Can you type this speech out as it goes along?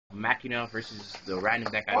Machina versus the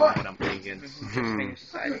random deck I don't know what I'm playing against. Just finish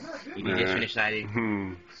deciding. You can just finish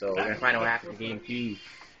deciding. So we're gonna find out what happens in game 2.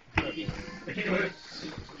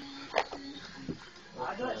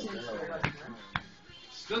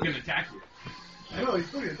 Still gonna attack you. I know, he's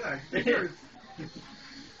still gonna attack.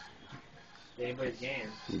 Anybody's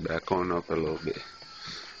game. Back on up a little bit.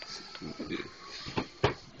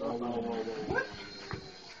 Whoa.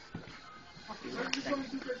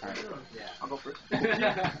 Yeah, I'll go first.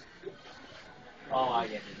 Oh, I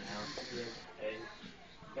get it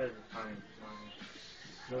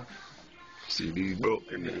now. CD's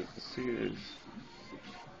broken.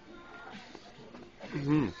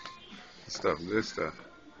 Good stuff, good stuff.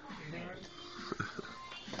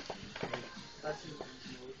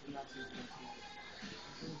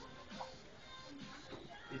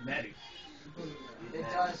 It matters. It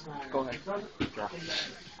does matter. Go ahead. Drop.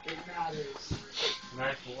 It matters.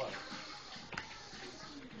 Matters for what?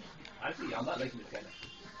 Honestly, I'm not liking this guy.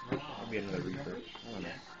 I'll be another reaper. I don't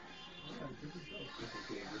know.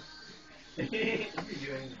 What are you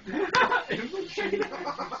doing?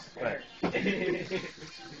 What?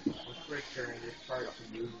 Let's break turn this part for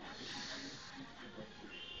you.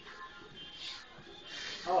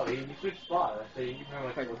 Oh, you switch spot. So you can pretty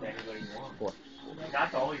much go with anybody you want. Four.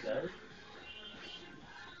 That's all he does?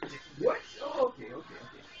 What? Oh, okay.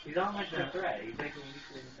 He's on like the threat. He's like a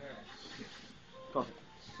weekly threat. Go ahead.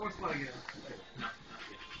 Fourth spot again.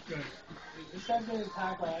 Good. This guy's gonna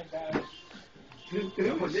attack like that. I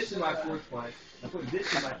put this in my fourth spot. I put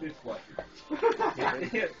this in my fifth spot.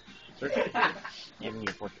 Give me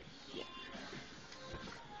your portrait.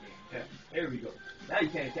 Yeah, there we go. Now you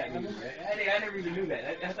can't attack me, right? I never even knew that.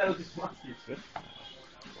 I thought it was just monsters.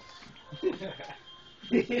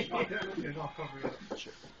 I'll cover it up.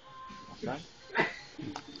 Sure. Done?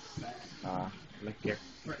 Look here.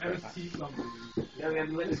 For MST something. Yeah, we have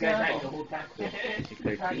to let this guy attack the whole time. Yeah.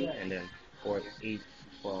 13 and then 4, 8,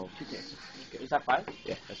 12, 2K. Is that 5?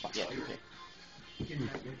 Yeah, that's 5. Yeah,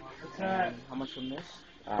 2K. How much from this?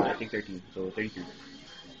 I think 13, so 33.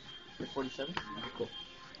 47? Cool.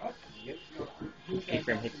 Yep.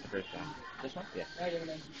 A-frame hits the first round. This one? Yeah.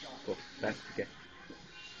 Cool. That's okay.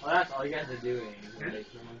 Oh, that's all you guys are doing.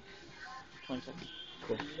 20 seconds.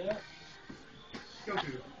 Cool. Go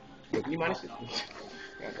to. Look, you minus it.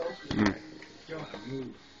 Go.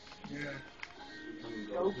 Move. Yeah.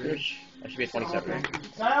 I should be at 27, right?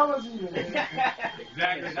 That wasn't even there.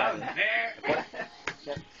 Exactly. That was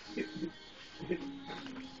there.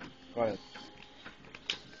 Go ahead.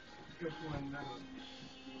 Good one now.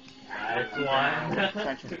 That's one.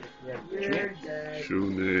 Attention. You're dead.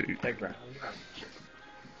 Shoot it. Tech round.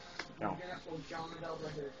 No.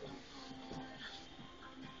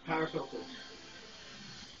 Power filter.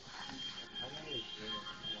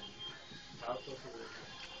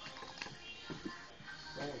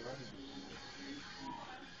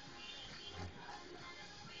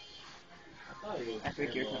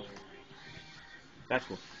 Activate your turn. That's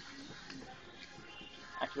cool.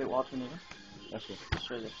 Activate wall tornado. That's cool.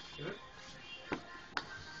 Sure this.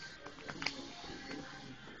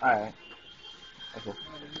 Alright. That's cool.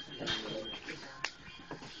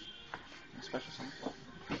 Special summon.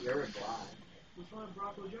 You're blind. Which one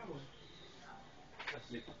brought the jungle?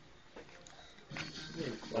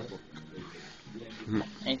 That's cool.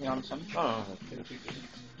 Anything on the summon? Oh, no.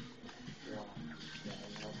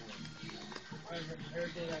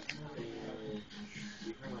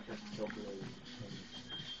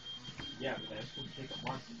 Yeah, but that's going to take a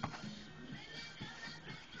monster.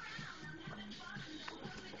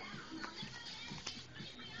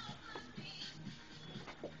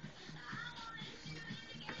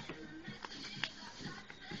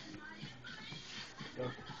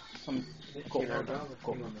 Some cool.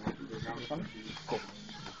 Cool. Some cool.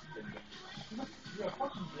 What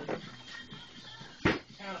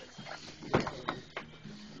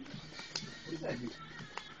does that do?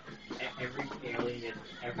 Every alien,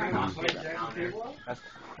 every monster is a counter. That's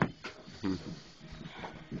You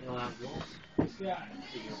don't have rules? Yeah.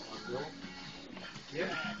 So you don't want rules?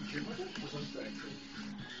 Yeah. Sure about that? What's on the side?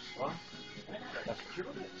 What? that's Sure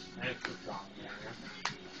about that? I have two songs,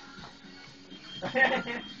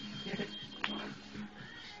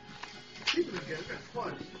 Keep it again. That's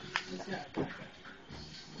fun.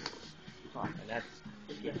 and that's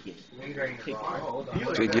Lingering the bar. Hold on.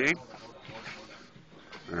 Good game?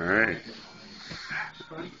 Alright.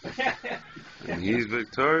 And he's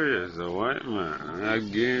victorious, the white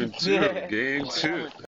man. Game 2. Game 2.